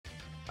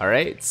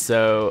Alright,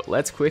 so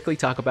let's quickly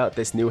talk about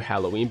this new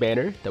Halloween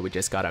banner that we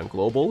just got on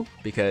Global,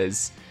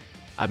 because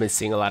I've been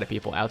seeing a lot of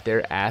people out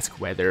there ask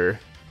whether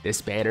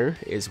this banner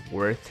is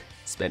worth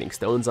spending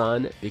stones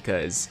on,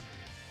 because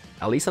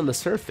at least on the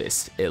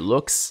surface, it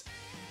looks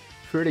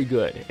pretty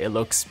good. It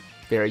looks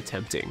very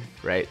tempting,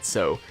 right?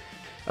 So,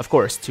 of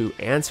course, to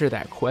answer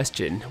that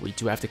question, we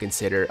do have to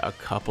consider a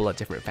couple of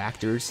different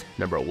factors.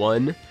 Number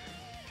one,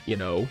 you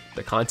know,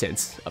 the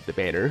contents of the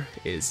banner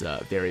is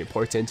very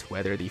important,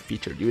 whether the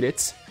featured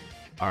units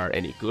are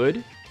any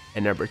good.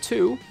 And number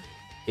two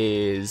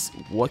is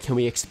what can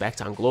we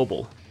expect on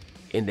Global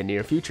in the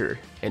near future,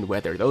 and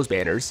whether those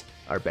banners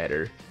are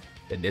better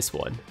than this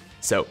one.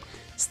 So,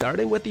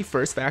 starting with the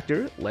first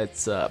factor,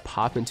 let's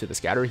pop into the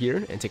scatter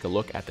here and take a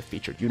look at the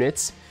featured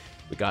units.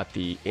 We got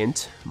the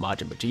Int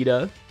Majin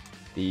Vegeta,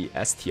 the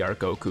STR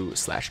Goku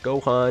 /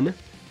 Gohan,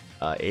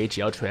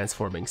 AGL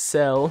Transforming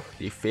Cell,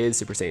 the Fizz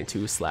Super Saiyan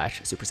 2 /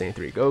 Super Saiyan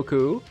 3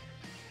 Goku,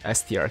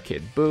 STR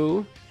Kid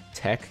Buu,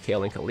 Tech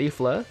Kale and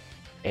Caulifla,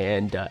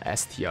 and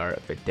STR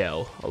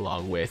Videl,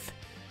 along with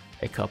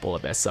a couple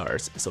of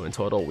SRs. So in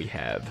total, we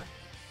have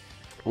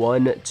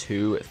 1,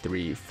 2,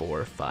 3,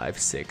 4, 5,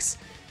 6,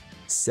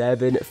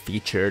 7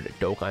 featured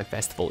Dokkan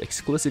Festival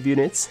exclusive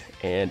units,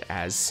 and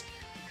as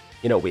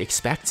you know, we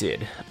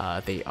expected,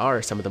 they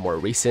are some of the more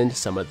recent,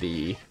 some of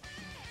the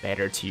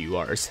better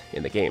TURs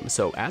in the game.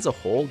 So as a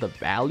whole, the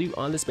value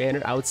on this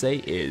banner, I would say,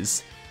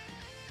 is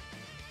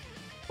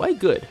quite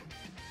good.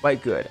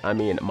 Quite good. I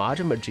mean,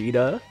 Majin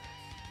Vegeta,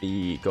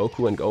 the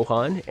Goku and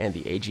Gohan, and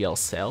the AGL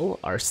Cell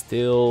are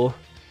still,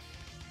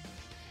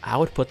 I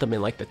would put them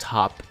in like the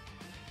top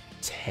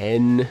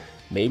 10,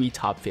 maybe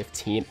top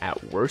 15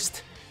 at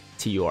worst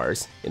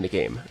TURs in the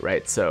game,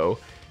 right? So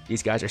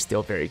these guys are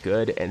still very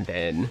good. And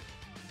then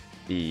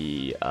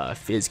the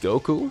Fizz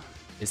Goku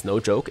is no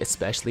joke,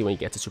 especially when you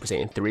get to Super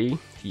Saiyan 3.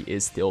 He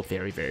is still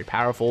very, very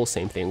powerful.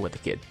 Same thing with the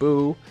Kid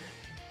Buu.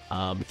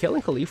 Kale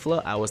and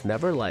Caulifla, I was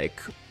never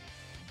like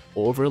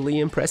overly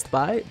impressed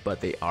by,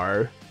 but they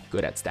are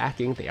good at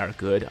stacking. They are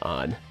good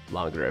on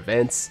longer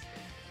events.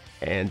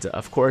 And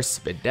of course,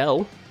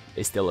 Videl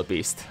is still a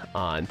beast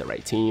on the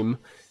right team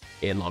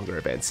in longer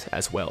events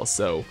as well.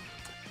 So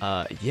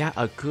yeah,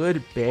 a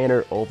good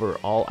banner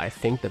overall. I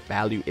think the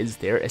value is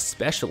there,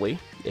 especially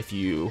if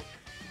you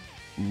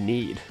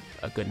need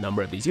a good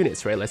number of these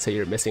units, right? Let's say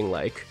you're missing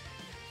like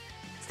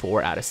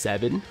 4 out of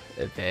 7,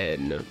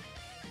 then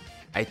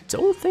I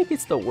don't think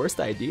it's the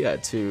worst idea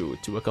to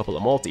do a couple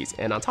of multis.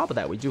 And on top of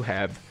that, we do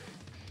have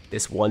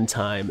this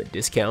one-time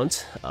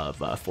discount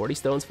of 40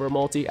 stones for a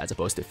multi as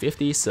opposed to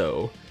 50,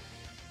 so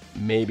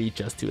maybe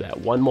just do that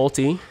one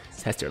multi,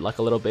 test your luck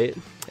a little bit,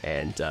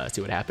 and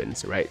see what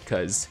happens, right?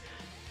 Because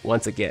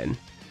once again,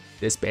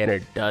 this banner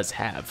does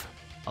have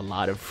a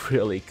lot of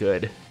really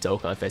good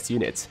Dokkan Fest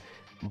units.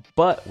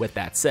 But with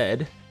that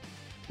said,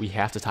 we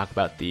have to talk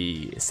about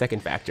the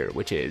second factor,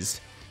 which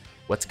is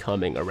what's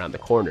coming around the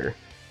corner.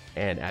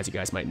 And as you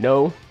guys might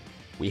know,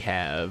 we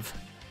have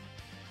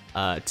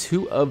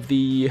 2 of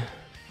the,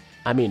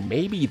 I mean,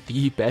 maybe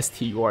the best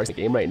TURs in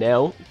the game right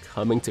now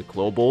coming to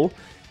Global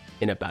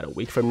in about a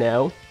week from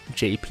now.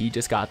 JP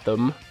just got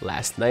them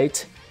last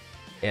night.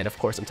 And of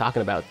course, I'm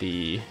talking about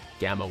the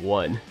Gamma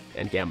 1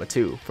 and Gamma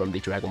 2 from the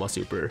Dragon Ball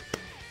Super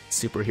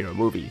superhero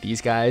movie.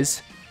 These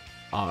guys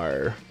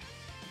are,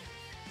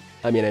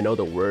 I mean, I know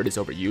the word is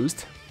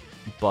overused,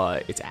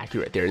 but it's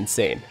accurate. They're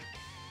insane.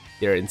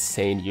 They're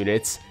insane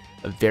units.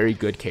 A very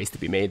good case to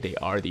be made. They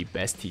are the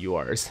best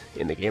TURs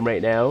in the game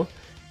right now.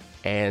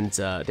 And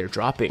they're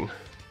dropping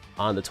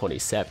on the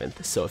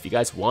 27th. So if you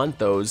guys want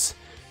those,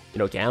 you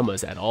know,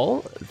 Gammas at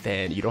all,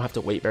 then you don't have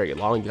to wait very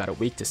long. You got a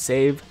week to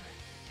save.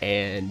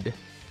 And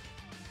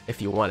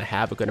if you want to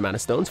have a good amount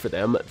of stones for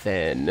them,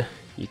 then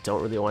you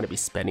don't really want to be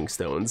spending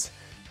stones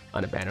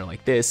on a banner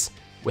like this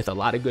with a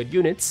lot of good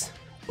units,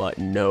 but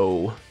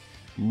no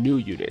new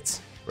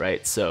units,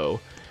 right? So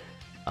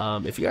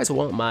if you guys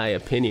want my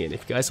opinion,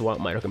 if you guys want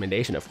my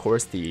recommendation, of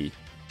course the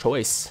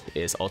choice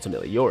is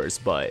ultimately yours,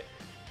 but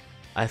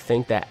I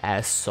think that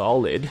as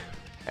solid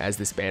as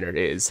this banner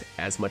is,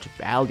 as much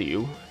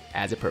value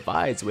as it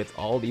provides with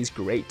all these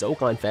great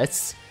Dokkan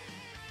Fests,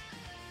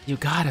 you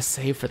gotta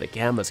save for the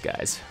Gammas,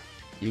 guys.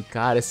 You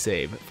gotta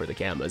save for the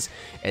Gammas.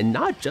 And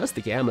not just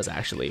the Gammas,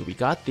 actually. We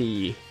got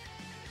the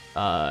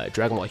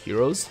Dragon Ball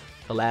Heroes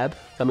collab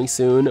coming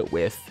soon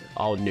with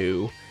all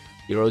new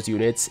Heroes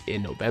units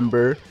in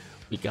November.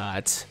 We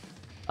got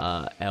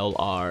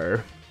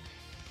LR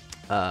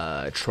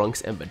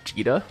Trunks and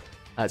Vegeta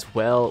as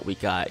well. We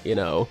got, you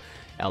know,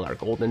 LR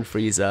Golden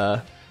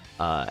Frieza,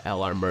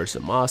 LR Merge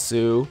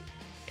Zamasu,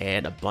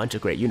 and a bunch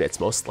of great units,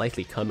 most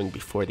likely coming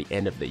before the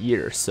end of the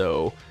year.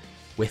 So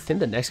within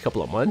the next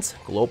couple of months,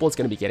 Global is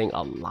going to be getting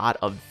a lot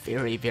of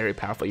very, very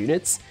powerful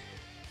units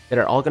that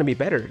are all going to be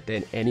better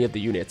than any of the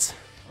units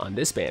on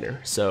this banner.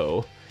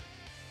 So,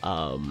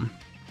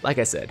 like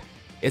I said,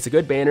 it's a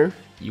good banner.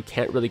 You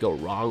can't really go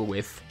wrong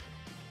with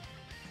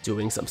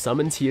doing some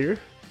summons here,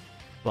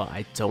 but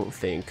I don't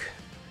think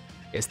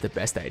it's the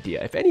best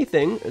idea. If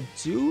anything,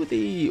 do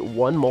the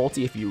one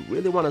multi if you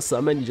really want to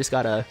summon. You just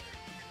gotta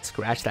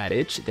scratch that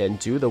itch, then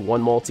do the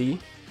 1 multi,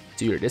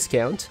 do your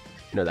discount.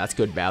 You know, that's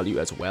good value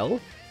as well.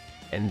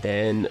 And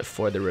then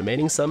for the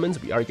remaining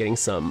summons, we are getting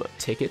some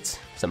tickets,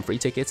 some free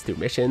tickets through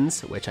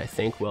missions, which I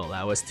think will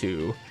allow us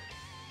to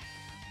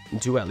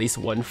do at least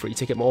 1 free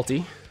ticket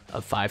multi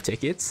of 5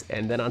 tickets.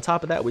 And then on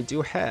top of that, we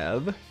do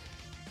have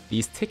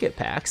these ticket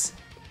packs,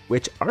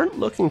 which aren't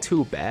looking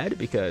too bad,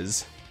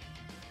 because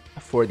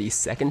for the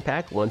second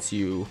pack, once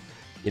you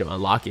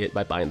unlock it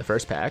by buying the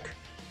first pack,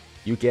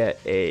 you get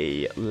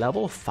a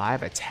level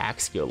 5 attack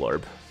skill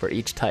orb for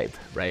each type,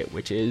 right?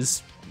 Which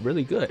is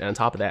really good. And on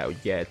top of that, we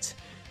get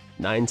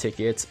 9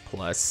 tickets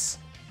plus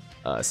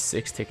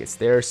 6 tickets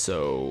there,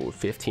 so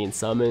 15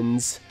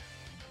 summons.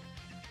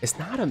 It's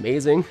not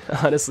amazing,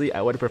 honestly.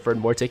 I would have preferred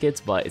more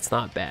tickets, but it's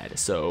not bad.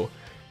 So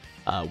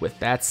with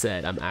that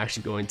said, I'm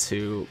actually going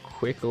to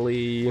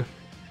quickly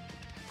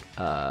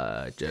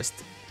just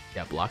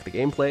block the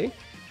gameplay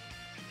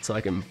so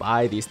I can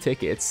buy these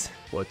tickets.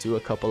 We'll do a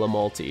couple of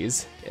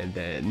multis, and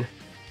then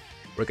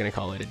we're gonna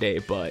call it a day.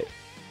 But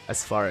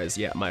as far as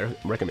my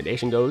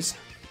recommendation goes,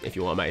 if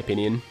you want my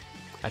opinion,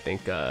 I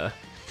think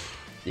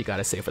you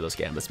gotta say for those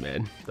gammas,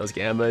 man. Those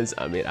gammas,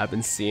 I mean, I've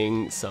been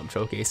seeing some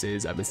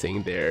showcases, I've been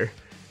seeing their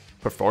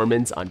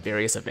performance on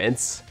various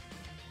events,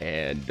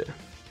 and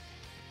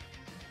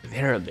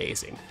they're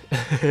amazing.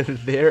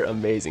 They're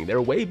amazing.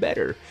 They're way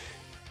better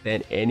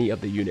than any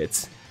of the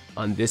units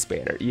on this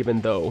banner,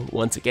 even though,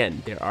 once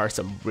again, there are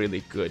some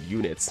really good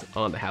units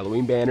on the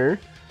Halloween banner.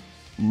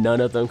 None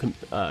of them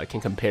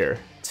can compare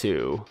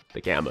to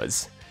the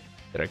gammas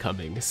that are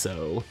coming.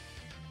 So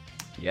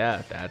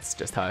yeah, that's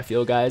just how I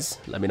feel, guys.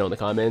 Let me know in the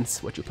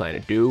comments what you plan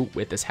to do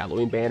with this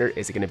Halloween banner.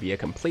 Is it going to be a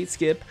complete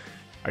skip?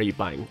 Are you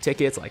buying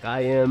tickets like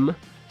I am?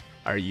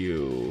 Are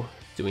you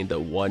doing the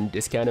 1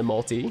 discounted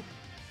multi?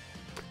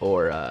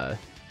 Or are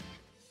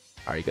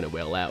you going to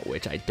whale out,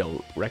 which I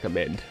don't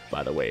recommend,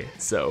 by the way.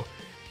 So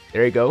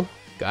there you go.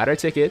 Got our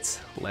tickets.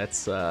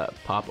 Let's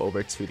pop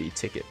over to the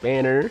ticket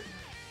banner.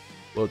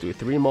 We'll do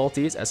 3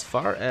 multis. As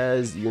far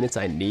as units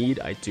I need,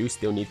 I do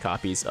still need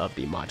copies of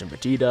the Majin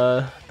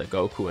Vegeta, the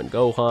Goku and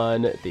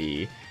Gohan,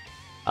 the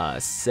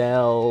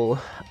Cell.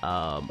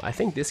 I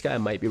think this guy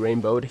might be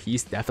rainbowed.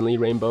 He's definitely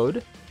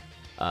rainbowed.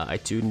 I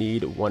do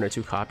need 1 or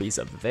 2 copies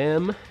of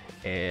them,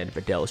 and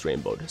Videl's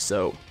rainbowed.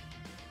 So,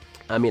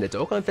 I mean, a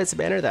Dokkan Fest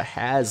banner that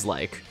has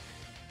like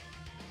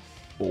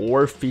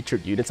 4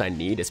 featured units I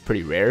need is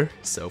pretty rare.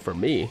 So for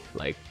me,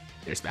 like,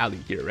 there's value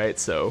here, right?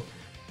 So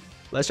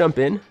let's jump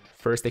in.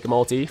 First ticket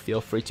multi, feel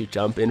free to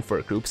jump in for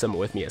a group summon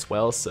with me as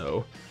well.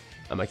 So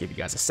I'm gonna give you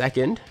guys a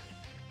second.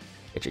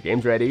 Get your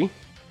games ready.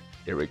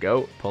 Here we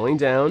go, pulling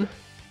down,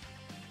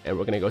 and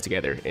we're gonna go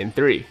together in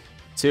 3,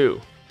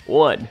 2,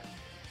 1.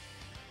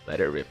 Let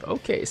it rip.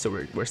 Okay, so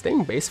we're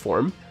staying base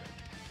form.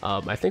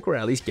 I think we're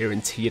at least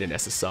guaranteed an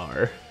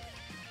SSR.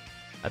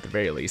 At the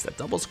very least, a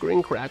double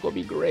screen crack will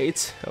be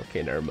great.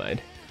 Okay, never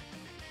mind.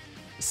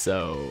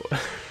 So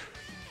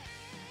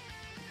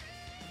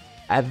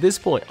at this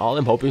point, all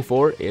I'm hoping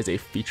for is a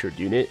featured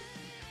unit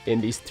in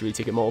these 3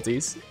 ticket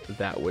multis.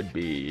 That would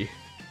be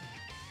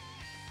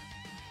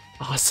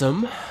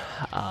awesome.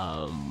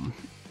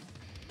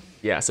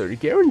 Yeah, so you're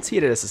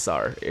guaranteed an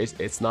SSR.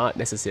 It's not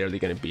necessarily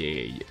going to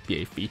be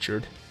a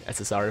featured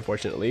SSR,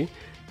 unfortunately.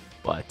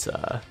 But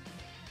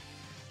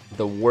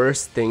the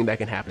worst thing that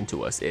can happen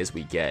to us is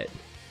we get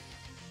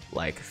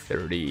like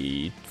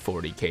 30,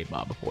 40k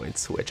Baba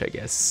points, which I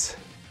guess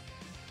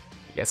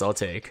I'll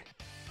take.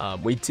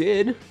 We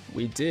did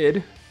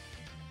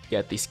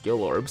get the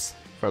skill orbs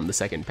from the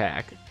second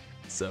pack,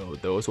 so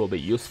those will be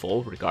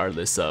useful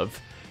regardless of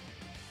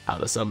how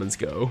the summons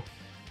go.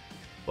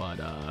 But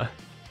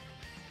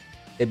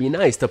it'd be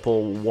nice to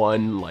pull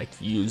 1 like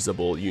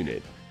usable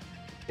unit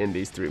in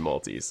these 3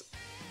 multis.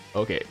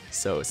 Okay,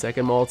 so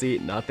second multi,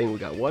 nothing. We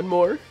got 1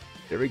 more.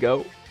 There we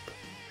go.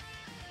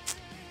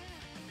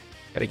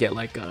 Gotta get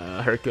like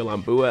a Hercule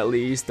Buu at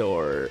least,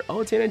 or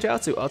Tien and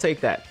Jiaozu. I'll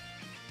take that.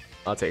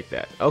 I'll take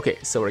that. Okay,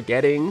 so we're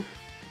getting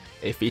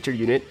a featured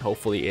unit.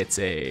 Hopefully it's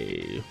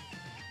a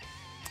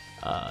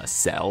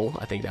Cell.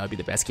 I think that would be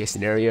the best case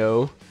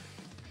scenario.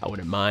 I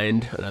wouldn't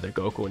mind another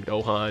Goku and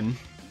Gohan.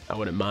 I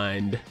wouldn't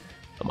mind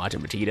a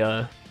Majin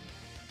Vegeta.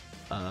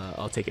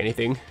 I'll take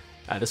anything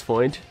at this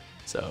point.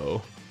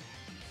 So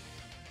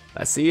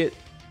let's see it.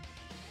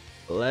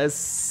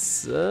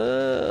 Let's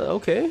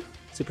okay.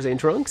 Super Saiyan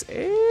Trunks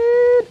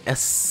and a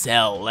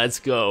Cell. Let's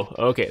go.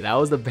 Okay, that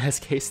was the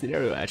best case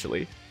scenario,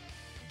 actually.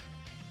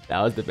 That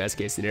was the best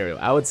case scenario.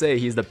 I would say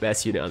he's the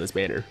best unit on this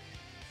banner.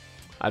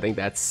 I think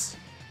that's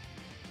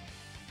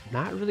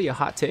not really a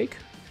hot take.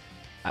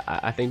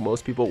 I think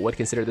most people would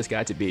consider this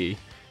guy to be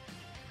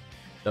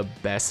the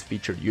best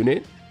featured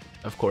unit.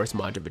 Of course,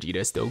 Majin Vegeta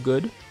is still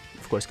good.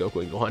 Of course,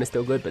 Goku and Gohan is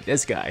still good. But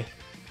this guy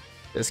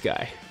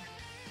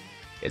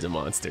is a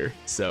monster.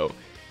 So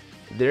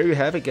there you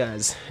have it,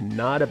 guys.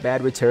 Not a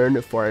bad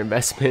return for our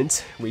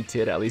investment. We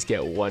did at least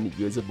get 1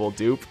 usable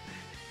dupe.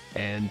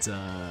 And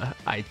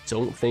I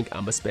don't think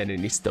I'm gonna spend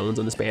any stones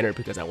on this banner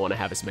because I want to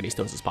have as many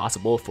stones as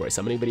possible for a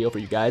summoning video for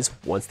you guys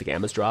once the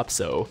gammas drop.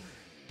 So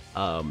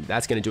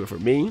That's gonna do it for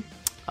me.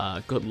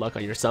 Good luck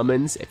on your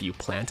summons if you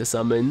plan to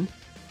summon,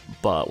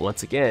 but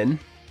once again,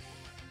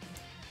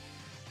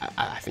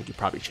 I think you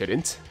probably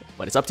shouldn't,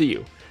 but it's up to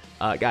you.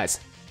 Guys,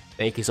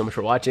 thank you so much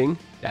for watching.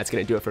 That's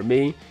gonna do it for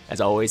me.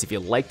 As always, if you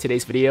liked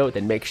today's video,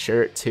 then make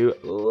sure to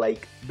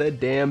like the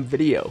damn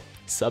video.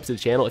 Sub to the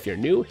channel if you're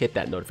new, hit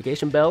that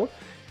notification bell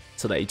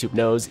so that YouTube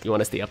knows you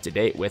want to stay up to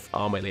date with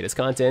all my latest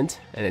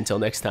content. And until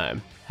next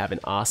time, have an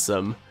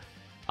awesome,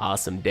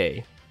 awesome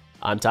day.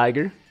 I'm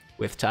Tiger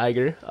with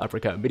Tiger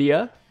Uppercut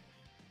Media,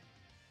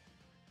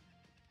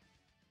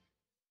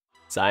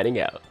 signing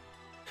out.